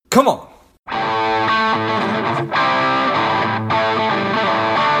Come on.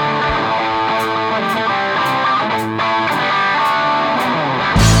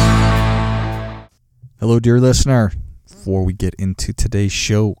 Hello, dear listener. Before we get into today's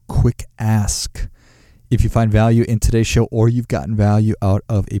show, quick ask. If you find value in today's show or you've gotten value out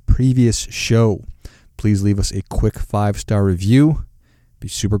of a previous show, please leave us a quick 5-star review. Be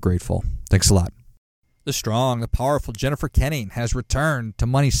super grateful. Thanks a lot. The strong, the powerful Jennifer Kenning has returned to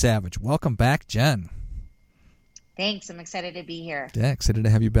Money Savage. Welcome back, Jen. Thanks. I'm excited to be here. Yeah, excited to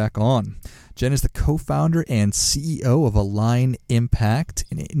have you back on. Jen is the co-founder and CEO of Align Impact,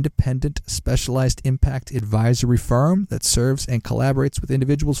 an independent, specialized impact advisory firm that serves and collaborates with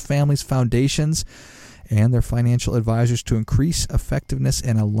individuals, families, foundations, and their financial advisors to increase effectiveness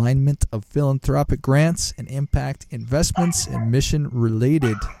and alignment of philanthropic grants and impact investments and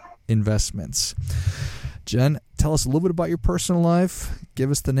mission-related investments. Jen, tell us a little bit about your personal life.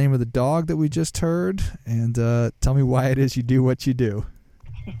 Give us the name of the dog that we just heard, and tell me why it is you do what you do.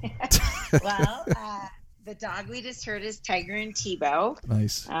 Well, the dog we just heard is Tiger and Tebow.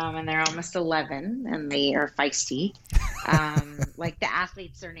 Nice. And they're almost 11, and they are feisty, like the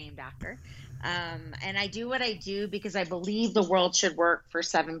athletes they're named after. And I do what I do because I believe the world should work for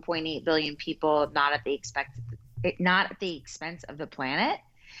 7.8 billion people, not at the expense of the planet.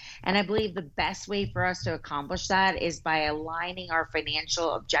 And I believe the best way for us to accomplish that is by aligning our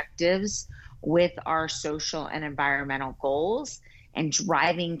financial objectives with our social and environmental goals and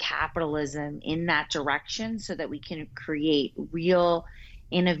driving capitalism in that direction so that we can create real,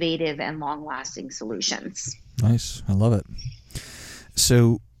 innovative, and long-lasting solutions. Nice. I love it.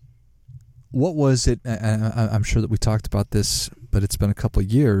 So what was it? I'm sure that we talked about this, but it's been a couple of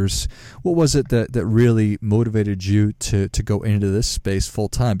years. What was it that really motivated you to go into this space full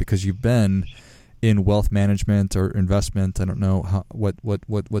time? Because you've been in wealth management or investment. I don't know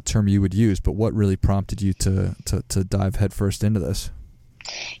what term you would use, but what really prompted you to dive headfirst into this?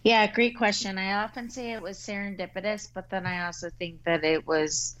 Yeah, great question. I often say it was serendipitous, but then I also think that it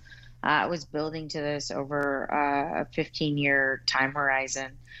was I was building to this over a 15-year time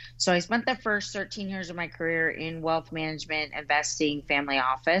horizon. So I spent the first 13 years of my career in wealth management, investing, family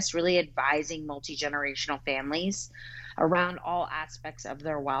office, really advising multi-generational families around all aspects of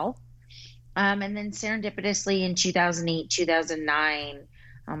their wealth. And then serendipitously in 2008, 2009,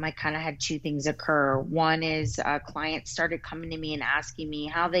 I kind of had two things occur. One is clients started coming to me and asking me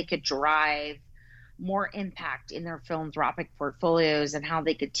how they could drive more impact in their philanthropic portfolios and how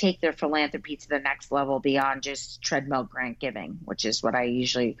they could take their philanthropy to the next level beyond just treadmill grant giving, which is what I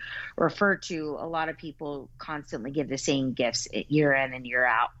usually refer to. A lot of people constantly give the same gifts year in and year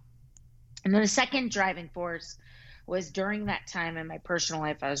out. And then the second driving force was during that time in my personal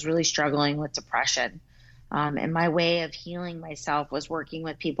life, I was really struggling with depression. And my way of healing myself was working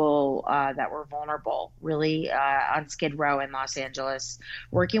with people that were vulnerable, really on Skid Row in Los Angeles,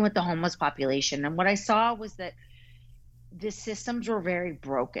 working with the homeless population. And what I saw was that the systems were very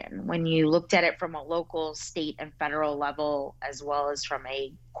broken when you looked at it from a local, state, and federal level, as well as from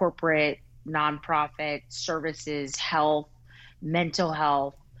a corporate, nonprofit, services, health, mental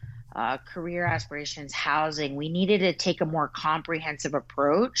health, career aspirations, housing. We needed to take a more comprehensive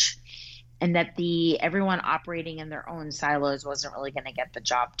approach. And that everyone operating in their own silos wasn't really going to get the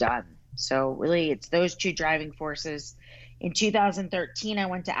job done. So really, it's those two driving forces. In 2013, I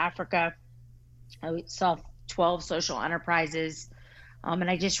went to Africa. I saw 12 social enterprises, and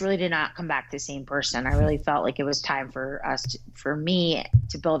I just really did not come back the same person. I really felt like it was time for me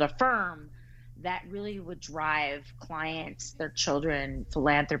to build a firm that really would drive clients, their children,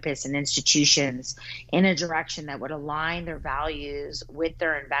 philanthropists, and institutions in a direction that would align their values with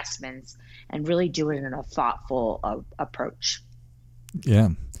their investments and really do it in a thoughtful approach. Yeah.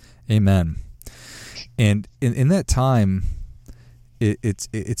 Amen. And in that time,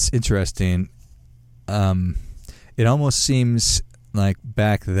 it's interesting. It almost seems like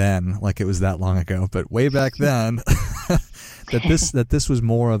back then, like it was that long ago, but way back then, that this was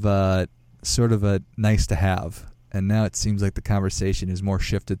more of a sort of a nice to have, and now it seems like the conversation is more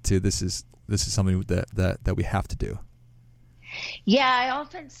shifted to this is something that we have to do. Yeah, I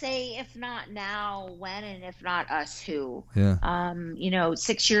often say, if not now, when, and if not us, who? Yeah.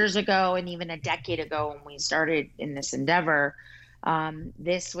 6 years ago and even a decade ago when we started in this endeavor,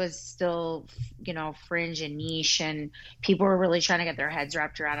 this was still, fringe and niche, and people were really trying to get their heads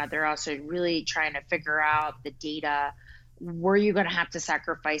wrapped around it. They're also really trying to figure out the data. Were you going to have to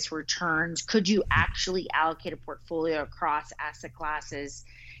sacrifice returns? Could you actually allocate a portfolio across asset classes?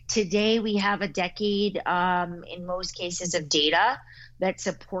 Today, we have a decade, in most cases, of data that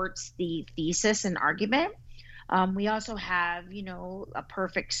supports the thesis and argument. We also have, a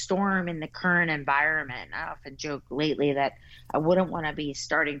perfect storm in the current environment. I often joke lately that I wouldn't want to be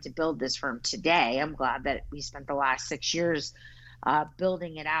starting to build this firm today. I'm glad that we spent the last 6 years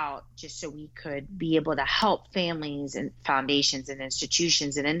building it out just so we could be able to help families and foundations and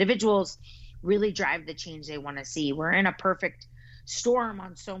institutions and individuals really drive the change they want to see. We're in a perfect storm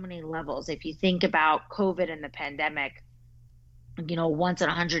on so many levels. If you think about COVID and the pandemic, once in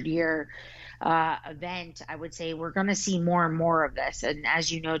 100-year event, I would say we're going to see more and more of this. And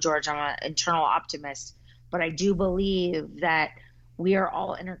as you know, George, I'm an internal optimist, but I do believe that we are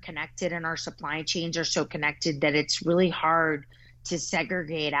all interconnected and our supply chains are so connected that it's really hard to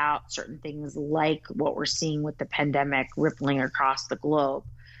segregate out certain things like what we're seeing with the pandemic rippling across the globe.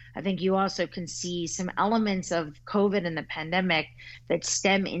 I think you also can see some elements of COVID and the pandemic that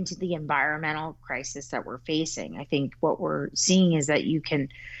stem into the environmental crisis that we're facing. I think what we're seeing is that you can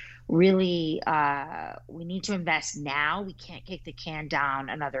really, we need to invest now. We can't kick the can down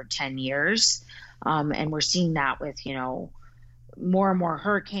another 10 years. And we're seeing that with, more and more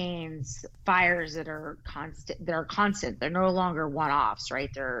hurricanes, fires that are constant. They're no longer one-offs, right?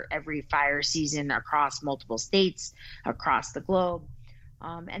 They're every fire season across multiple states, across the globe.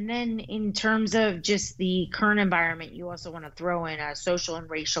 And then in terms of just the current environment, you also want to throw in a social and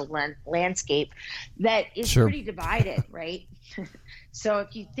racial landscape that is pretty divided, right? So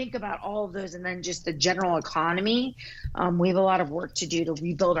if you think about all of those and then just the general economy, we have a lot of work to do to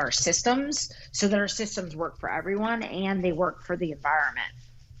rebuild our systems so that our systems work for everyone and they work for the environment.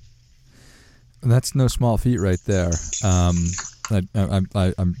 That's no small feat right there.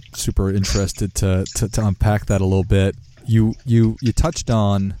 I'm super interested to unpack that a little bit. You touched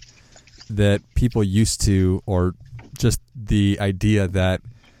on that people used to, or just the idea that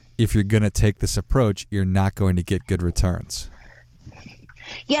if you're going to take this approach, you're not going to get good returns.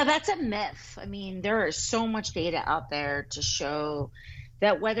 Yeah, that's a myth. I mean, there is so much data out there to show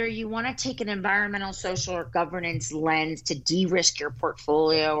that whether you want to take an environmental, social, or governance lens to de-risk your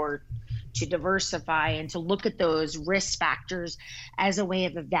portfolio or to diversify and to look at those risk factors as a way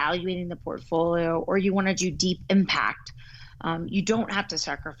of evaluating the portfolio, or you want to do deep impact, you don't have to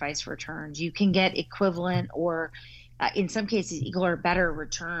sacrifice returns. You can get equivalent or in some cases equal or better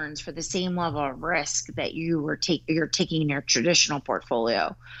returns for the same level of risk that you're taking in your traditional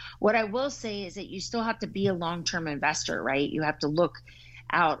portfolio. What I will say is that you still have to be a long-term investor, right? You have to look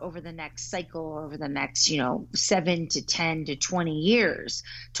out over the next cycle, over the next 7 to 10 to 20 years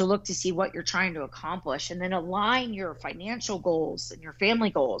to look to see what you're trying to accomplish, and then align your financial goals and your family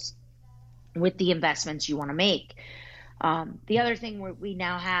goals with the investments you want to make. The other thing we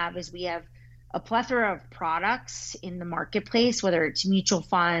now have is we have a plethora of products in the marketplace, whether it's mutual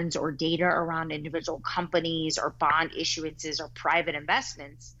funds or data around individual companies or bond issuances or private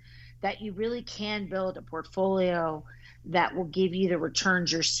investments, that you really can build a portfolio that will give you the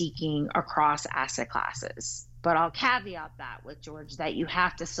returns you're seeking across asset classes. But I'll caveat that with, George, that you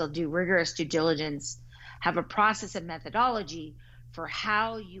have to still do rigorous due diligence, have a process and methodology for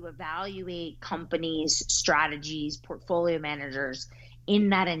how you evaluate companies, strategies, portfolio managers in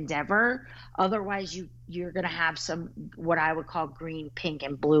that endeavor. Otherwise, you're going to have some what I would call green, pink,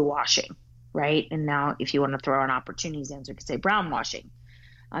 and blue washing, right? And now if you want to throw in opportunities in, we could say brown washing.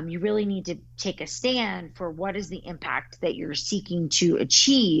 You really need to take a stand for what is the impact that you're seeking to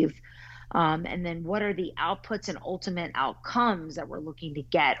achieve, and then what are the outputs and ultimate outcomes that we're looking to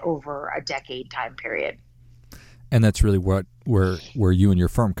get over a decade time period. And that's really where you and your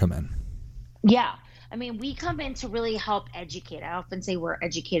firm come in. Yeah. I mean, we come in to really help educate. I often say we're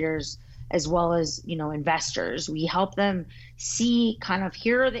educators as well as, investors. We help them see kind of,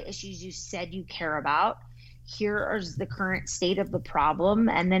 here are the issues you said you care about. Here is the current state of the problem,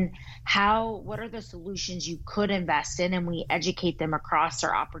 and then what are the solutions you could invest in, and we educate them across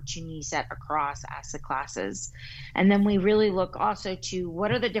our opportunity set across asset classes. And then we really look also to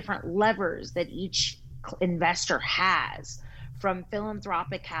what are the different levers that each investor has, from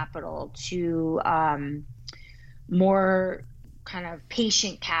philanthropic capital to more kind of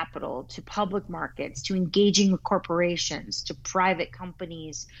patient capital, to public markets, to engaging with corporations, to private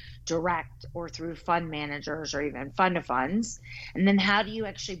companies direct or through fund managers or even fund of funds. And then how do you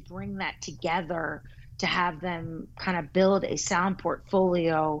actually bring that together to have them kind of build a sound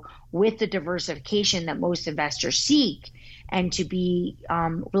portfolio with the diversification that most investors seek, and to be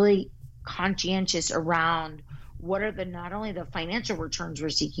really conscientious around what are not only the financial returns we're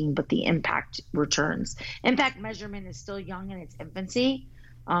seeking, but the impact returns. Impact measurement is still young in its infancy.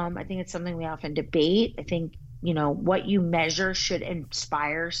 I think it's something we often debate. I think, what you measure should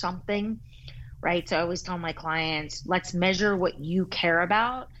inspire something, right? So I always tell my clients, let's measure what you care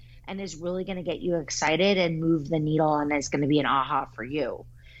about and is really going to get you excited and move the needle and is going to be an aha for you.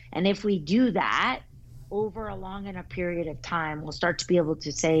 And if we do that over a long enough period of time, we'll start to be able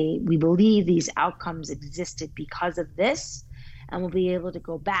to say, we believe these outcomes existed because of this. And we'll be able to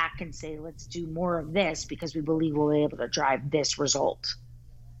go back and say, let's do more of this because we believe we'll be able to drive this result.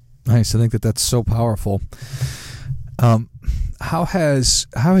 Nice. I think that's so powerful. How has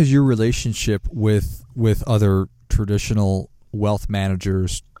your relationship with other traditional wealth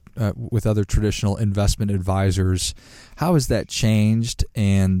managers, with other traditional investment advisors, how has that changed?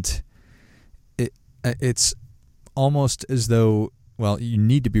 And it's almost as though, well, you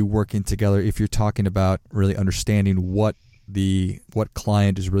need to be working together if you're talking about really understanding what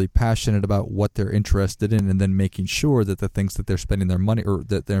client is really passionate about, what they're interested in, and then making sure that the things that they're spending their money or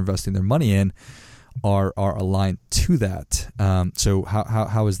that they're investing their money in are aligned to that. So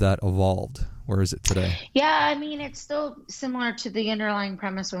how has that evolved? Where is it today? Yeah, I mean, it's still similar to the underlying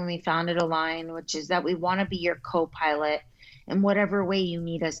premise when we founded Align, which is that we want to be your co-pilot in whatever way you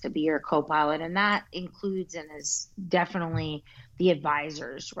need us to be your co-pilot. And that includes and is definitely the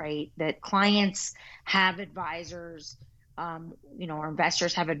advisors, right? That clients have advisors, our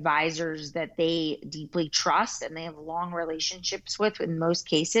investors have advisors that they deeply trust and they have long relationships with in most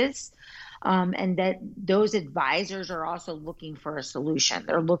cases. And that those advisors are also looking for a solution.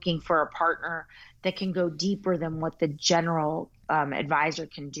 They're looking for a partner that can go deeper than what the general advisor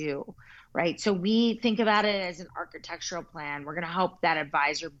can do, right? So we think about it as an architectural plan. We're going to help that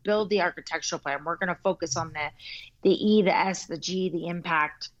advisor build the architectural plan. We're going to focus on the E, the S, the G, the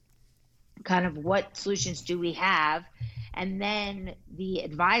impact, kind of what solutions do we have. And then the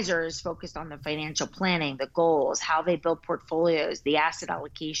advisor is focused on the financial planning, the goals, how they build portfolios, the asset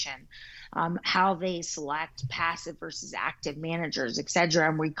allocation, how they select passive versus active managers, et cetera,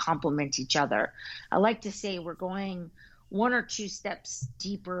 and we complement each other. I like to say we're going one or two steps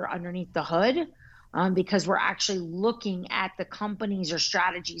deeper underneath the hood because we're actually looking at the companies or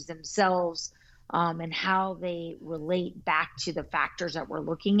strategies themselves and how they relate back to the factors that we're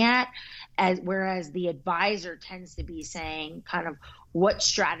looking at, whereas the advisor tends to be saying kind of what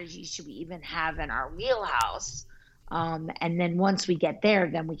strategies should we even have in our wheelhouse. And then once we get there,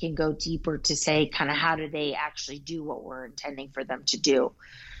 then we can go deeper to say kind of how do they actually do what we're intending for them to do.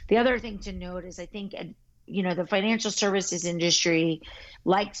 The other thing to note is I think, the financial services industry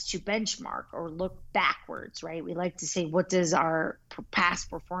likes to benchmark or look backwards, right? We like to say, what does our past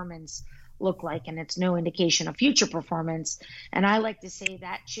performance look like? And it's no indication of future performance. And I like to say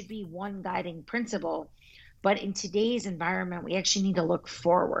that should be one guiding principle. But in today's environment, we actually need to look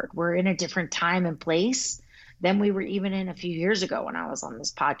forward. We're in a different time and place than we were even in a few years ago when I was on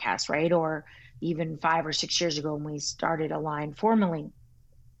this podcast, right? Or even 5 or 6 years ago when we started Align formally.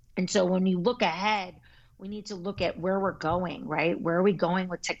 And so when you look ahead, we need to look at where we're going, right? Where are we going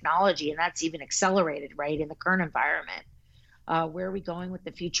with technology? And that's even accelerated, right, in the current environment. Where are we going with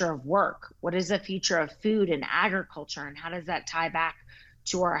the future of work? What is the future of food and agriculture? And how does that tie back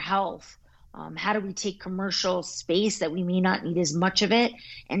to our health? How do we take commercial space that we may not need as much of it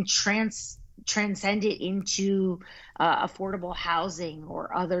and transcend it into affordable housing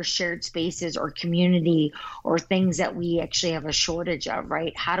or other shared spaces or community or things that we actually have a shortage of,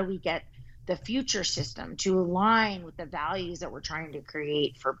 right? How do we get the future system to align with the values that we're trying to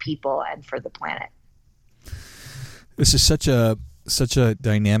create for people and for the planet? This is such a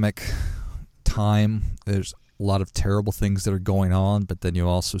dynamic time. There's a lot of terrible things that are going on, but then you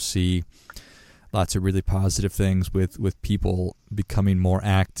also see lots of really positive things with people becoming more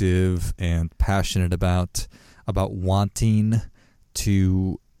active and passionate about wanting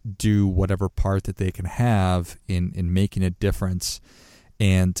to do whatever part that they can have in making a difference.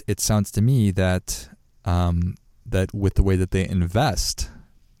 And it sounds to me that that with the way that they invest,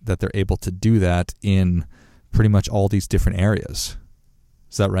 that they're able to do that in pretty much all these different areas.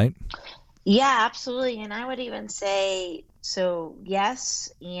 Is that right? Yeah, absolutely. And I would even say, so yes,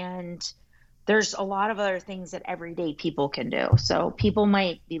 and there's a lot of other things that everyday people can do. So people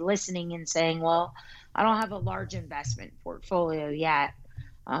might be listening and saying, well, I don't have a large investment portfolio yet,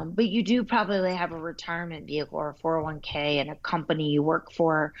 but you do probably have a retirement vehicle or a 401k and a company you work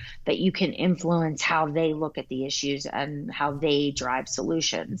for that you can influence how they look at the issues and how they drive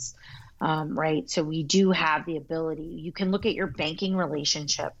solutions. Right. So we do have the ability. You can look at your banking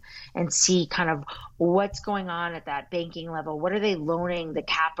relationship and see kind of what's going on at that banking level. What are they loaning the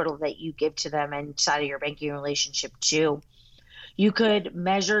capital that you give to them inside of your banking relationship to? You could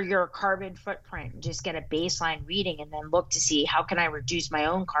measure your carbon footprint and just get a baseline reading and then look to see how can I reduce my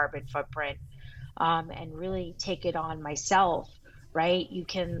own carbon footprint and really take it on myself. Right. You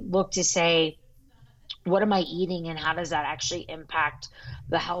can look to say, what am I eating and how does that actually impact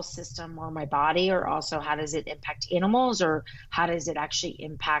the health system or my body, or also how does it impact animals, or how does it actually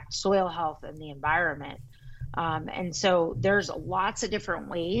impact soil health and the environment? And so there's lots of different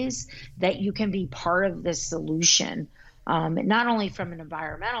ways that you can be part of the solution, not only from an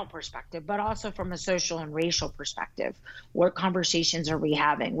environmental perspective, but also from a social and racial perspective. What conversations are we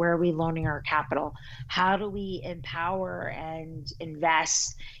having? Where are we loaning our capital? How do we empower and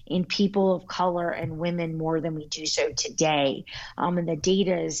invest in people of color and women more than we do so today? And the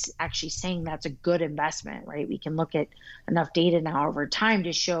data is actually saying that's a good investment, right? We can look at enough data now over time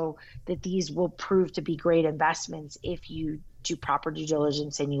to show that these will prove to be great investments if you do proper due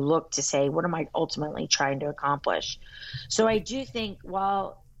diligence and you look to say, what am I ultimately trying to accomplish? So I do think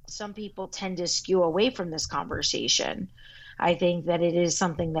while some people tend to skew away from this conversation, I think that it is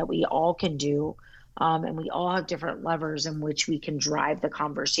something that we all can do. And we all have different levers in which we can drive the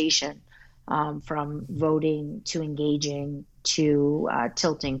conversation, from voting to engaging to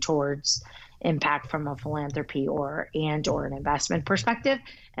tilting towards impact from a philanthropy or an investment perspective.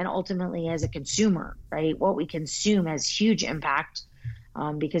 And ultimately as a consumer, right? What we consume has huge impact,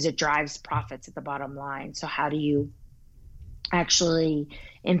 because it drives profits at the bottom line. So how do you actually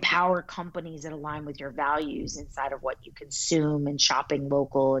empower companies that align with your values inside of what you consume, and shopping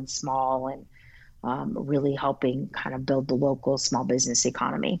local and small, and really helping kind of build the local small business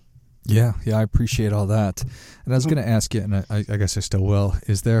economy? Yeah, I appreciate all that. And I was going to ask you, and I guess I still will.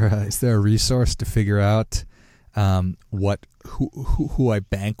 Is there a resource to figure out who I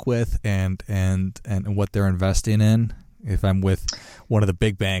bank with and what they're investing in? If I'm with one of the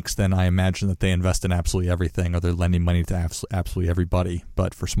big banks, then I imagine that they invest in absolutely everything, or they're lending money to absolutely everybody.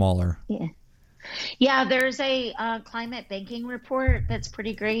 But for smaller, yeah, there's a climate banking report that's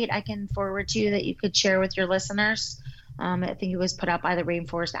pretty great. I can forward to you that you could share with your listeners. I think it was put out by the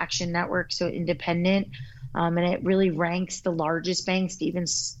Rainforest Action Network, so independent, and it really ranks the largest banks even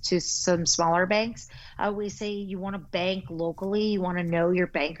to some smaller banks. I always say you want to bank locally, you want to know your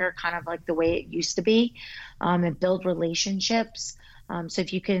banker kind of like the way it used to be, and build relationships. So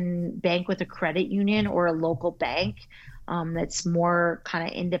if you can bank with a credit union or a local bank that's more kind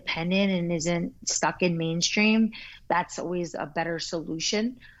of independent and isn't stuck in mainstream, that's always a better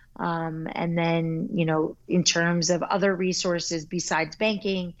solution. And then, in terms of other resources besides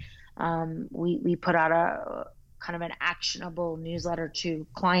banking, we put out a kind of an actionable newsletter to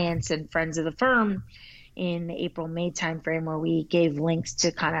clients and friends of the firm in the April-May timeframe, where we gave links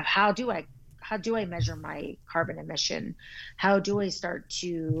to kind of how do I measure my carbon emission? How do I start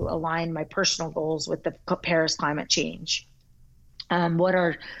to align my personal goals with the Paris climate change? What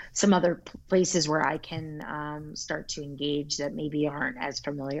are some other places where I can start to engage that maybe aren't as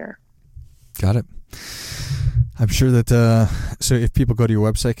familiar? Got it. I'm sure that so if people go to your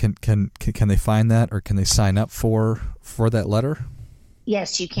website, can they find that, or can they sign up for that letter?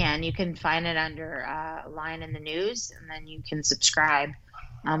 Yes, you can. You can find it under Line in the News, and then you can subscribe.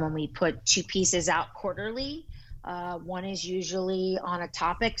 And we put 2 pieces out quarterly. One is usually on a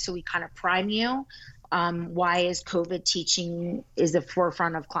topic, so we kind of prime you. Why is COVID teaching is the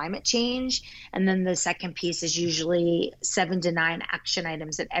forefront of climate change? And then the second piece is usually 7 to 9 action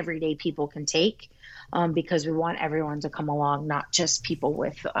items that everyday people can take, because we want everyone to come along, not just people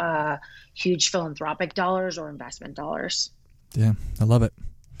with huge philanthropic dollars or investment dollars. Yeah, I love it.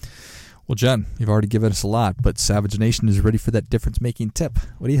 Well, Jen, you've already given us a lot, but Savage Nation is ready for that difference-making tip.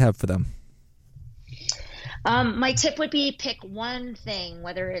 What do you have for them? My tip would be pick one thing,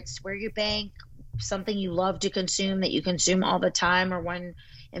 whether it's where you bank, something you love to consume that you consume all the time, or one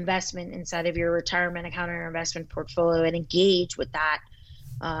investment inside of your retirement account or investment portfolio, and engage with that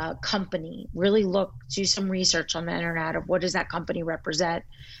company. Really do some research on the internet of what does that company represent.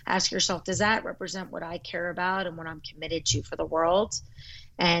 Ask yourself, does that represent what I care about and what I'm committed to for the world?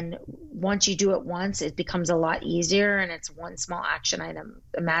 And once you do it once, it becomes a lot easier, and it's one small action item.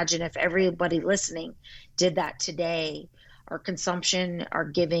 Imagine if everybody listening did that today, our consumption, our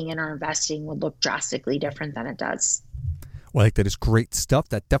giving, and our investing would look drastically different than it does. Well, I think that is great stuff.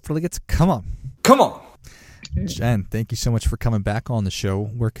 That definitely gets, come on. Jen, thank you so much for coming back on the show.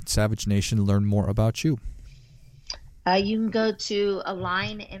 Where can Savage Nation learn more about you? You can go to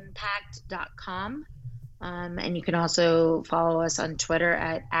alignimpact.com, and you can also follow us on Twitter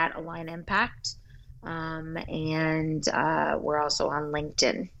at alignimpact, and we're also on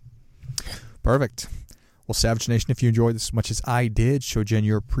LinkedIn. Perfect. Well, Savage Nation, if you enjoyed this as much as I did, show Jen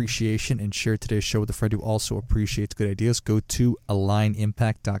your appreciation and share today's show with a friend who also appreciates good ideas. Go to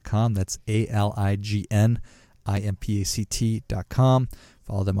alignimpact.com. That's ALIGNIMPACT.com.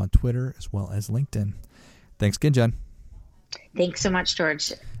 Follow them on Twitter as well as LinkedIn. Thanks again, Jen. Thanks so much,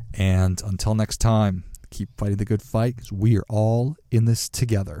 George. And until next time, Keep fighting the good fight because we are all in this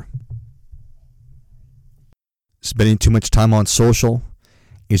together. Spending too much time on social?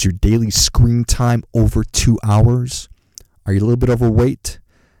 Is your daily screen time over 2 hours? Are you a little bit overweight?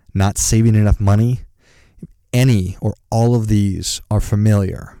 Not saving enough money? If any or all of these are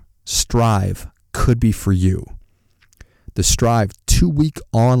familiar, Strive could be for you. The Strive 2-week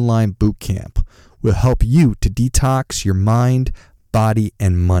online boot camp will help you to detox your mind, body,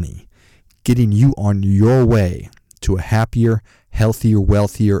 and money, getting you on your way to a happier, healthier,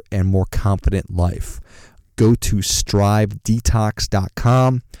 wealthier, and more confident life. Go to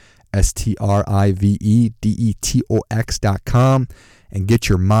strivedetox.com, strivedetox.com, and get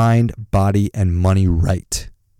your mind, body, and money right.